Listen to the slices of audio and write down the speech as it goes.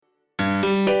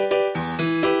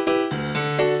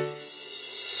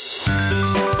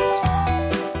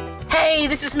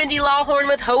This is Mindy Lawhorn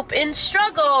with Hope in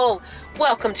Struggle.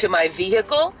 Welcome to my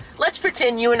vehicle. Let's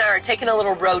pretend you and I are taking a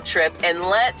little road trip and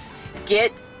let's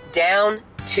get down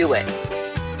to it.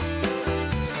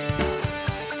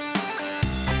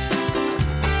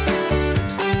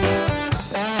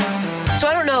 So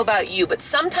I don't know about you, but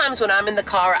sometimes when I'm in the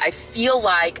car, I feel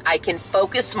like I can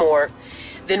focus more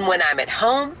than when I'm at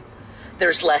home.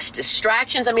 There's less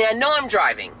distractions. I mean, I know I'm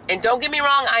driving, and don't get me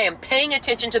wrong, I am paying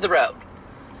attention to the road.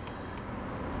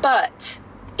 But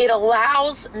it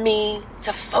allows me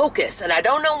to focus, and I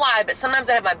don't know why, but sometimes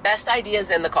I have my best ideas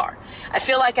in the car. I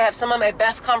feel like I have some of my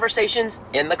best conversations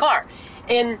in the car.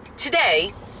 And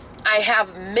today, I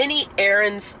have many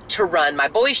errands to run. My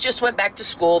boys just went back to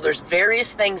school. There's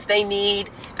various things they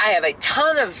need. I have a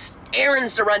ton of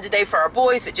errands to run today for our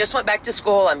boys that just went back to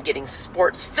school. I'm getting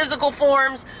sports physical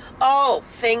forms, all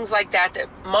things like that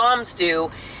moms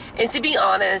do. And to be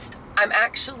honest, I'm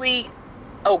actually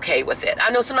okay with it. I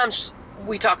know sometimes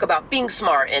we talk about being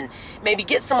smart and maybe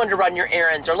get someone to run your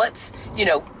errands, or let's,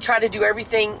 try to do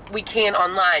everything we can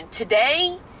online.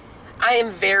 Today, I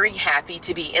am very happy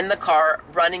to be in the car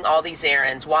running all these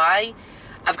errands. Why?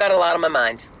 I've got a lot on my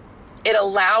mind. It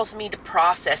allows me to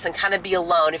process and kind of be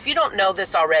alone. If you don't know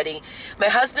this already, my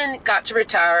husband got to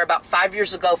retire about 5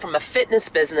 years ago from a fitness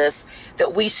business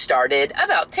that we started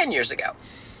about 10 years ago.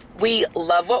 We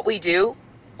love what we do.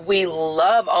 We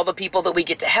love all the people that we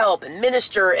get to help and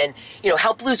minister and,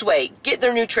 help lose weight, get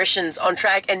their nutritions on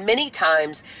track. And many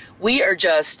times we are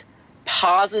just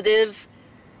positive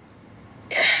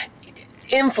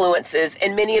influences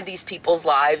in many of these people's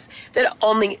lives that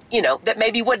only, that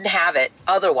maybe wouldn't have it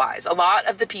otherwise. A lot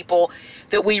of the people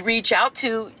that we reach out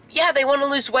to, they want to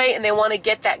lose weight and they want to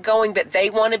get that going, but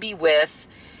they want to be with,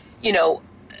 a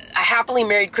happily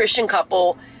married Christian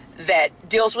couple that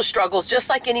deals with struggles just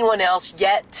like anyone else,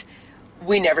 yet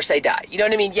we never say die. You know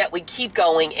what I mean? Yet we keep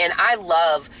going. And I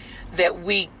love that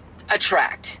we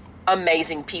attract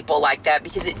amazing people like that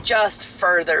because it just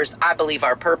furthers, I believe,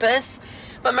 our purpose.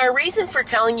 But my reason for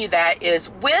telling you that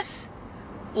is with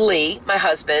Lee, my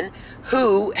husband,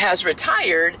 who has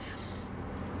retired,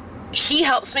 he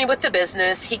helps me with the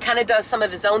business. He kind of does some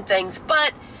of his own things,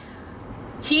 but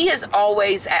he is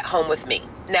always at home with me.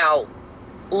 Now,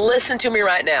 listen to me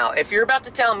right now. If you're about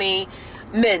to tell me,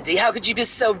 Mindy, how could you be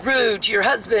so rude to your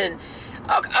husband?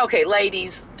 Okay,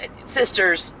 ladies,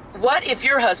 sisters, what if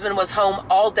your husband was home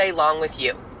all day long with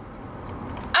you?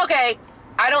 Okay,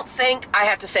 I don't think I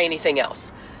have to say anything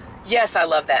else. Yes, I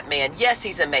love that man. Yes,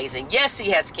 he's amazing. Yes,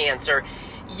 he has cancer.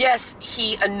 Yes,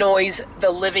 he annoys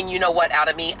the living you-know-what out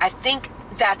of me. I think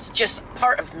that's just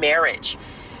part of marriage.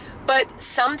 But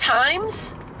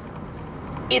sometimes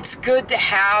it's good to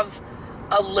have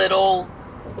a little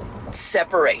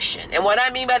separation. And what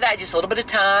I mean by that, just a little bit of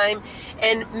time.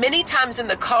 And many times in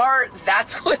the car,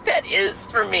 that's what that is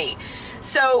for me.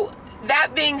 So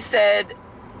that being said,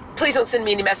 please don't send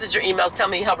me any messages or emails. Tell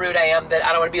me how rude I am that I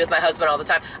don't want to be with my husband all the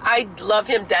time. I love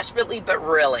him desperately, but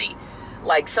really,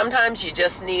 sometimes you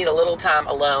just need a little time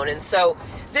alone. And so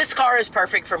this car is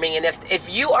perfect for me. And if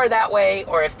you are that way,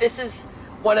 or if this is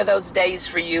one of those days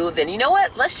for you, then you know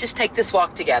what? Let's just take this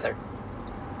walk together.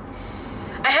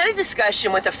 I had a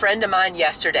discussion with a friend of mine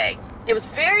yesterday. It was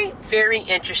very, very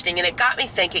interesting, and it got me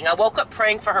thinking. I woke up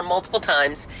praying for her multiple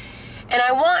times, and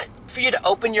I want for you to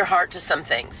open your heart to some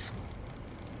things.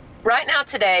 Right now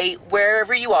today,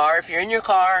 wherever you are, if you're in your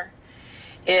car,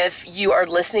 if you are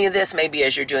listening to this, maybe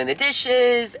as you're doing the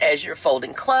dishes, as you're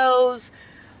folding clothes,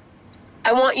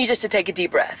 I want you just to take a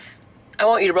deep breath. I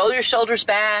want you to roll your shoulders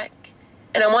back,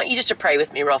 and I want you just to pray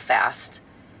with me real fast.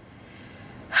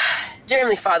 Dear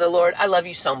Heavenly Father, Lord, I love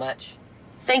you so much.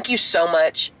 Thank you so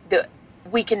much that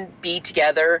we can be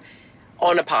together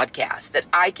on a podcast, that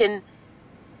I can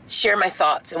share my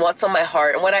thoughts and what's on my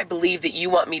heart and what I believe that you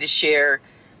want me to share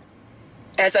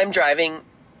as I'm driving,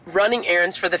 running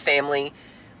errands for the family,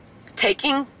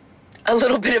 taking a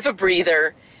little bit of a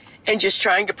breather, and just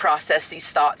trying to process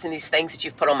these thoughts and these things that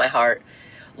you've put on my heart.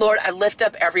 Lord, I lift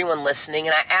up everyone listening,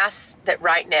 and I ask that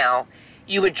right now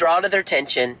you would draw to their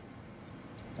attention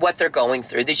what they're going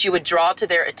through, that you would draw to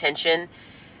their attention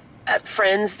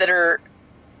friends that are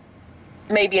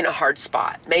maybe in a hard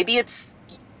spot. Maybe it's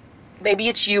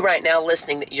you right now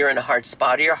listening that you're in a hard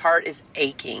spot, or your heart is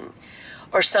aching,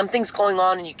 or something's going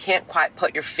on and you can't quite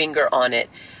put your finger on it.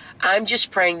 I'm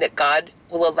just praying that God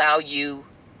will allow you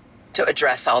to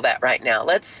address all that right now.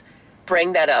 Let's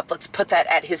bring that up. Let's put that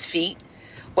at his feet,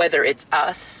 whether it's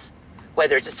us,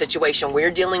 whether it's a situation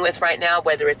we're dealing with right now,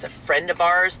 whether it's a friend of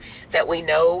ours that we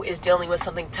know is dealing with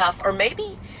something tough, or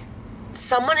maybe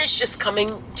someone is just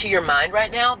coming to your mind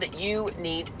right now that you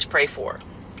need to pray for.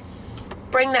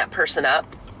 bring that person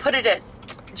up, put it at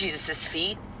Jesus'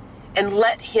 feet, and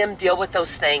let him deal with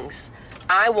those things.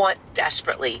 I want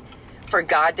desperately for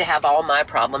God to have all my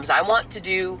problems. I want to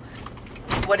do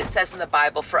what it says in the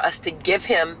Bible, for us to give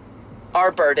him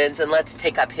our burdens and let's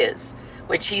take up his,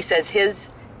 which he says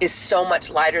his is so much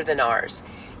lighter than ours.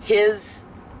 His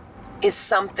is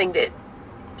something that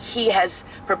he has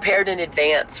prepared in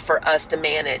advance for us to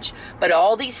manage. But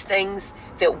all these things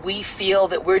that we feel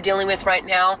that we're dealing with right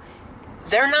now,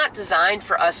 they're not designed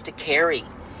for us to carry.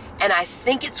 And I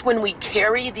think it's when we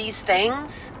carry these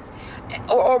things,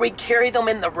 or we carry them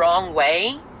in the wrong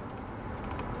way,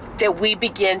 that we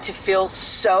begin to feel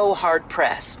so hard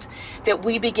pressed, that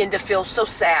we begin to feel so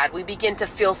sad, we begin to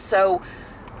feel so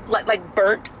like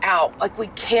burnt out, like we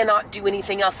cannot do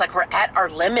anything else, like we're at our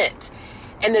limit.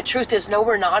 And the truth is, no,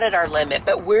 we're not at our limit,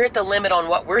 but we're at the limit on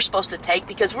what we're supposed to take,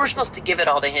 because we're supposed to give it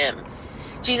all to him.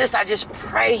 Jesus, I just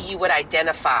pray you would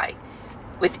identify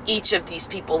with each of these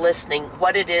people listening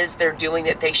what it is they're doing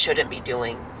that they shouldn't be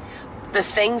doing. The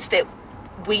things that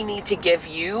we need to give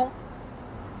you,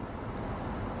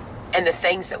 and the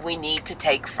things that we need to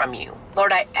take from you.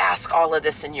 Lord, I ask all of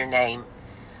this in your name.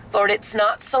 Lord, it's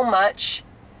not so much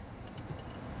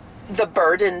the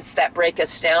burdens that break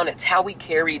us down, it's how we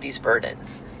carry these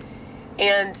burdens.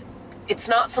 And it's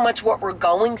not so much what we're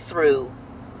going through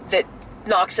that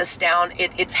knocks us down,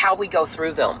 it's how we go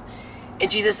through them. And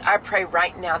Jesus, I pray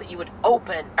right now that you would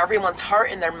open everyone's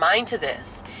heart and their mind to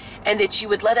this, and that you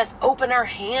would let us open our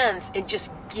hands and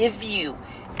just give you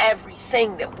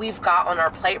everything that we've got on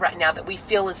our plate right now that we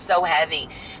feel is so heavy,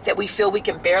 that we feel we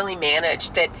can barely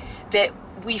manage, that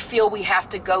we feel we have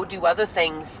to go do other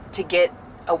things to get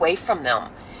away from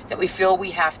them, that we feel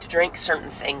we have to drink certain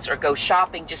things or go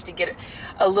shopping just to get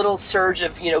a little surge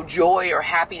of, joy or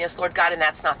happiness, Lord God, and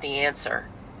that's not the answer.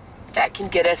 That can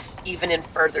get us even in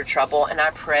further trouble. And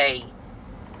I pray,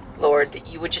 Lord, that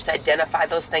you would just identify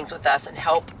those things with us and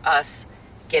help us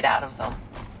get out of them.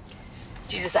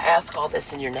 Jesus, I ask all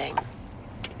this in your name.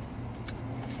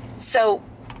 So,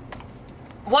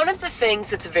 one of the things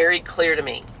that's very clear to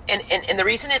me, and the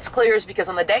reason it's clear is because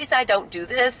on the days I don't do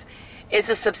this, it's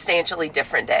a substantially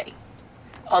different day.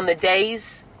 On the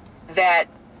days that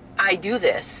I do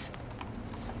this,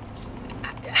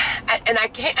 and I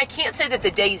can't say that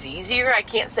the day's easier. I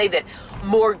can't say that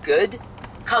more good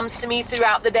comes to me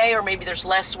throughout the day, or maybe there's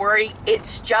less worry.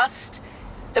 It's just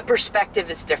the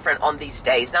perspective is different on these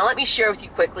days. Now let me share with you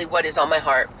quickly what is on my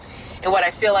heart and what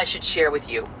I feel I should share with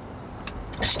you.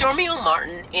 Stormy O.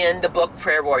 Martin in the book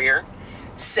Prayer Warrior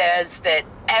says that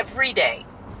every day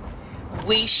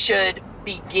we should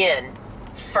begin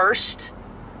first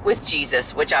with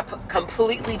Jesus, which I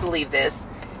completely believe this.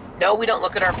 No, we don't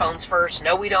look at our phones first.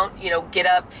 No, we don't, get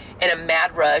up in a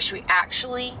mad rush. We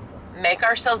actually make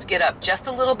ourselves get up just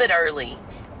a little bit early.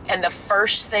 And the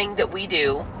first thing that we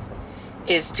do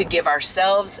is to give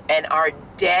ourselves and our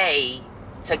day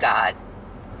to God.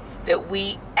 That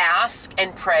we ask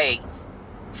and pray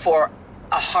for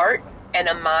a heart and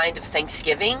a mind of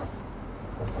thanksgiving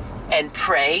and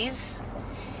praise,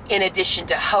 in addition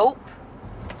to hope.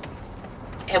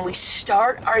 And we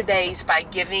start our days by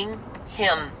giving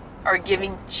him, or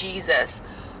giving Jesus,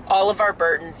 all of our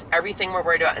burdens, everything we're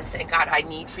worried about, and saying, God, I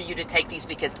need for you to take these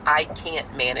because I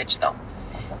can't manage them.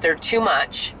 They're too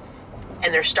much,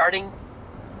 and they're starting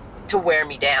to wear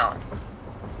me down.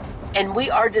 And we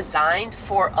are designed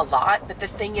for a lot, but the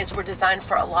thing is, we're designed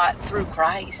for a lot through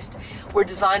Christ. We're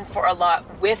designed for a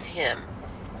lot with him.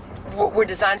 We're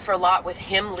designed for a lot with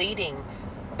him leading,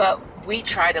 but we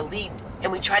try to lead,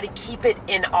 and we try to keep it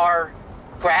in our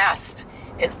grasp.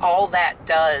 And all that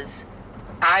does,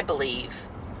 I believe,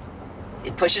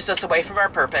 it pushes us away from our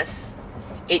purpose.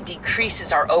 It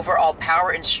decreases our overall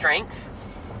power and strength.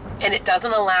 And it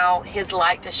doesn't allow his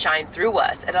light to shine through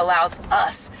us. It allows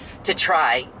us to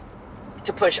try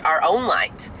to push our own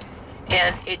light.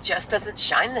 And it just doesn't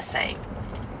shine the same.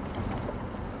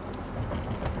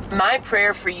 My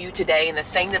prayer for you today, and the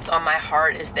thing that's on my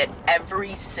heart, is that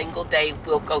every single day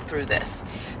we'll go through this.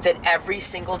 That every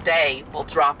single day we'll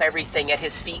drop everything at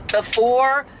his feet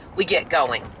before we get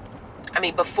going. I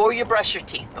mean, before you brush your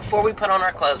teeth, before we put on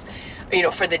our clothes,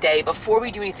 for the day, before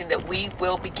we do anything, that we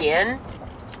will begin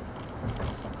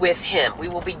with him. We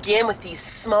will begin with these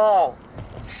small,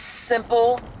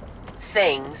 simple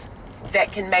things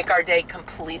that can make our day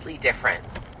completely different.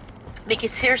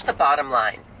 Because here's the bottom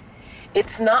line.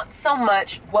 It's not so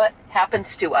much what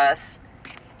happens to us,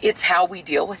 it's how we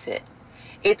deal with it.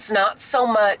 It's not so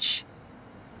much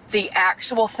the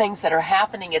actual things that are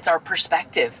happening, it's our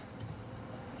perspective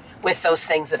with those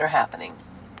things that are happening.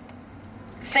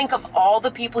 Think of all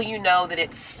the people you know that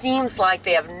it seems like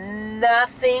they have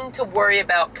nothing to worry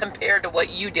about compared to what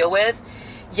you deal with,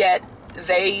 yet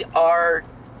they are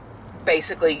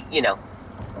basically,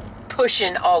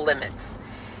 pushing all limits.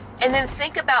 And then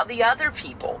think about the other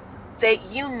people that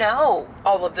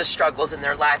all of the struggles in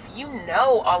their life,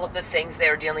 all of the things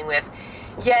they're dealing with,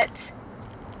 yet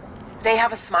they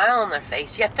have a smile on their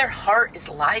face, yet their heart is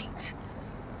light.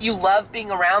 You love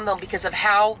being around them because of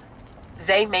how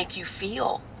they make you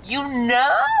feel.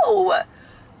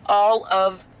 All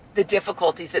of the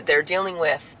difficulties that they're dealing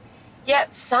with,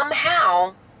 yet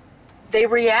somehow they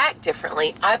react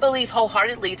differently. I believe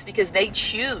wholeheartedly it's because they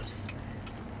choose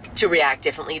to react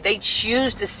differently. They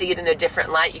choose to see it in a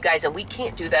different light, you guys, and we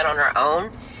can't do that on our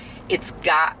own. It's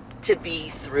got to be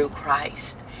through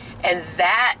Christ. And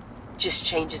that just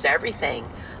changes everything.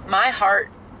 My heart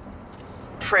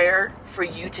prayer for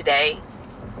you today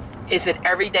is that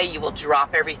every day you will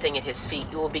drop everything at his feet.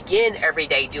 You will begin every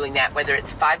day doing that, whether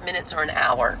it's 5 minutes or an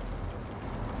hour.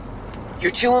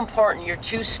 You're too important. You're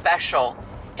too special.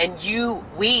 And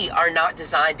we are not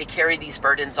designed to carry these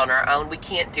burdens on our own. We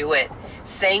can't do it.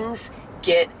 Things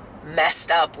get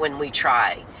messed up when we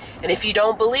try. And if you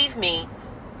don't believe me,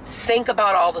 think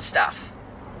about all the stuff.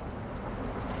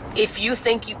 If you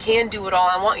think you can do it all,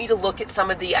 I want you to look at some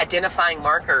of the identifying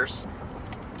markers.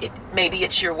 Maybe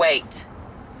it's your weight.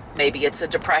 Maybe it's a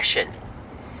depression.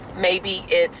 Maybe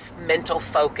it's mental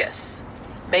focus.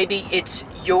 Maybe it's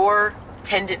your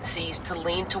tendencies to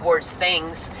lean towards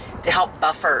things to help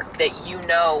buffer that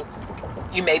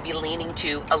you may be leaning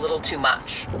to a little too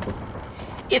much.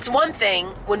 It's one thing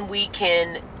when we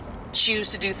can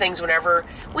choose to do things whenever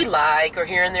we like or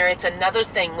here and there. It's another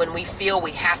thing when we feel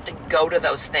we have to go to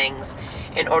those things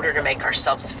in order to make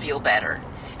ourselves feel better,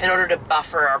 in order to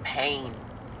buffer our pain.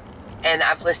 And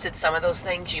I've listed some of those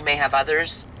things. You may have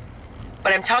others.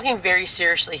 But I'm talking very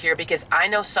seriously here because I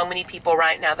know so many people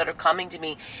right now that are coming to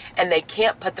me and they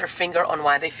can't put their finger on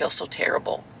why they feel so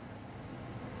terrible.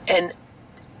 And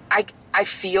I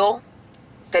feel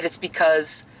that it's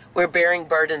because we're bearing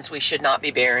burdens we should not be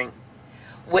bearing.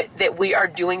 That we are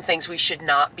doing things we should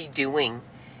not be doing.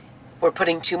 We're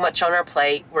putting too much on our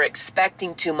plate. We're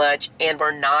expecting too much. And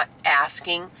we're not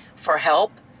asking for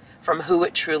help from who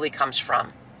it truly comes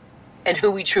from and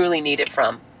who we truly need it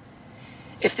from.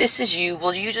 If this is you,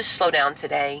 will you just slow down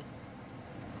today?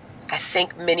 I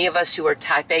think many of us who are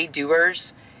type A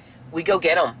doers, we go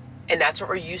get them. And that's what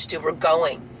we're used to. We're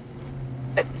going.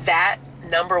 But that,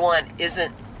 number one,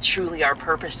 isn't truly our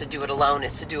purpose to do it alone.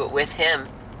 It's to do it with him,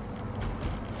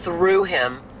 through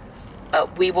him.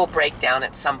 But we will break down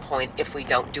at some point if we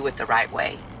don't do it the right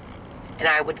way. And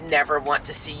I would never want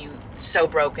to see you so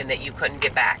broken that you couldn't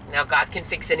get back. Now, God can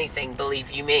fix anything, believe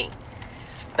you me.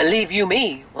 Believe you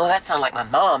me. Well, that sounded like my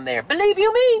mom there. Believe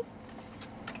you me.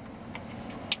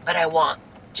 But I want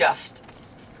just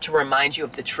to remind you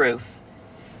of the truth.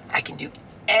 I can do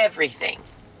everything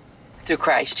through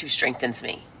Christ who strengthens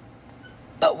me.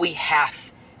 But we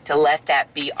have to let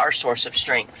that be our source of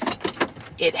strength.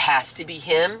 It has to be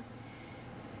him.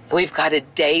 And we've got to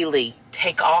daily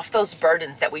take off those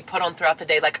burdens that we put on throughout the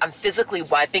day. Like I'm physically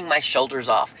wiping my shoulders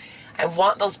off. I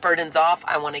want those burdens off.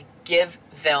 I want to give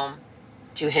them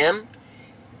to him.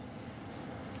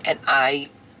 And I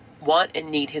want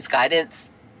and need his guidance,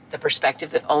 the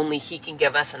perspective that only he can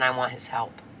give us, and I want his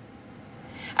help.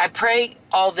 I pray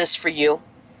all this for you.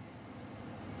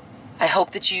 I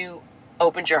hope that you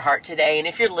opened your heart today. And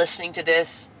if you're listening to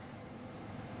this,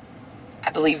 I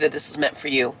believe that this is meant for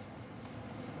you.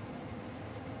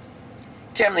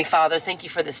 Dear Heavenly Father, thank you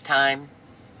for this time.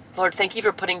 Lord, thank you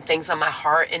for putting things on my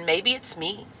heart. And maybe it's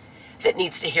me that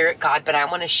needs to hear it, God, but I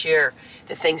want to share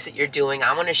the things that you're doing.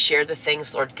 I want to share the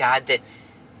things, Lord God, that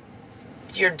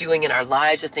you're doing in our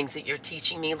lives, the things that you're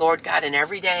teaching me, Lord God, and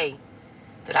every day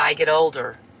that I get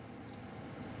older,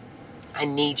 I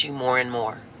need you more and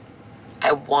more.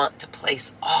 I want to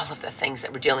place all of the things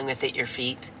that we're dealing with at your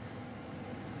feet.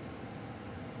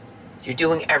 You're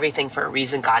doing everything for a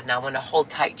reason, God, and I want to hold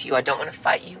tight to you. I don't want to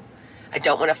fight you. I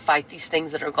don't want to fight these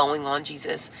things that are going on,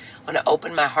 Jesus. I want to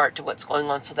open my heart to what's going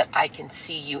on so that I can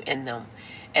see you in them.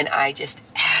 And I just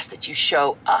ask that you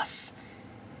show us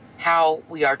how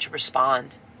we are to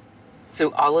respond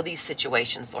through all of these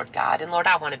situations, Lord God. And Lord,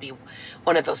 I want to be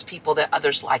one of those people that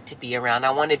others like to be around.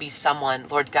 I want to be someone,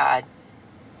 Lord God,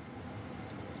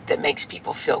 that makes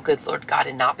people feel good, Lord God,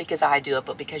 and not because I do it,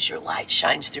 but because your light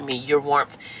shines through me. Your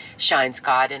warmth shines,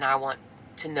 God, and I want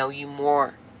to know you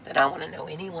more than I want to know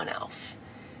anyone else.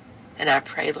 And I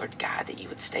pray, Lord God, that you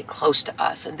would stay close to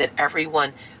us and that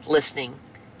everyone listening,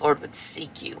 Lord, would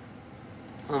seek you.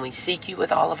 When we seek you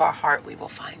with all of our heart, we will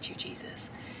find you, Jesus.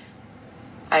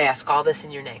 I ask all this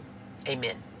in your name.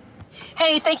 Amen.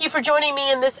 Hey, thank you for joining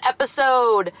me in this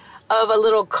episode of a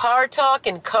little car talk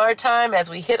and car time as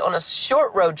we hit on a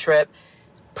short road trip.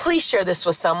 Please share this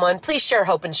with someone. Please share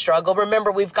Hope and Struggle.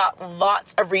 Remember, we've got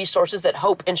lots of resources at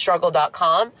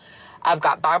hopeandstruggle.com. I've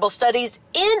got Bible studies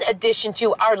in addition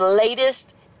to our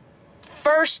latest,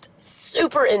 first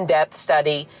super in-depth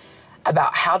study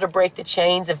about how to break the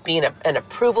chains of being an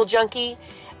approval junkie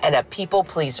and a people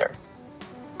pleaser.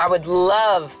 I would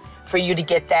love for you to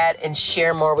get that and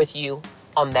share more with you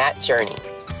on that journey.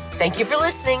 Thank you for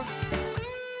listening.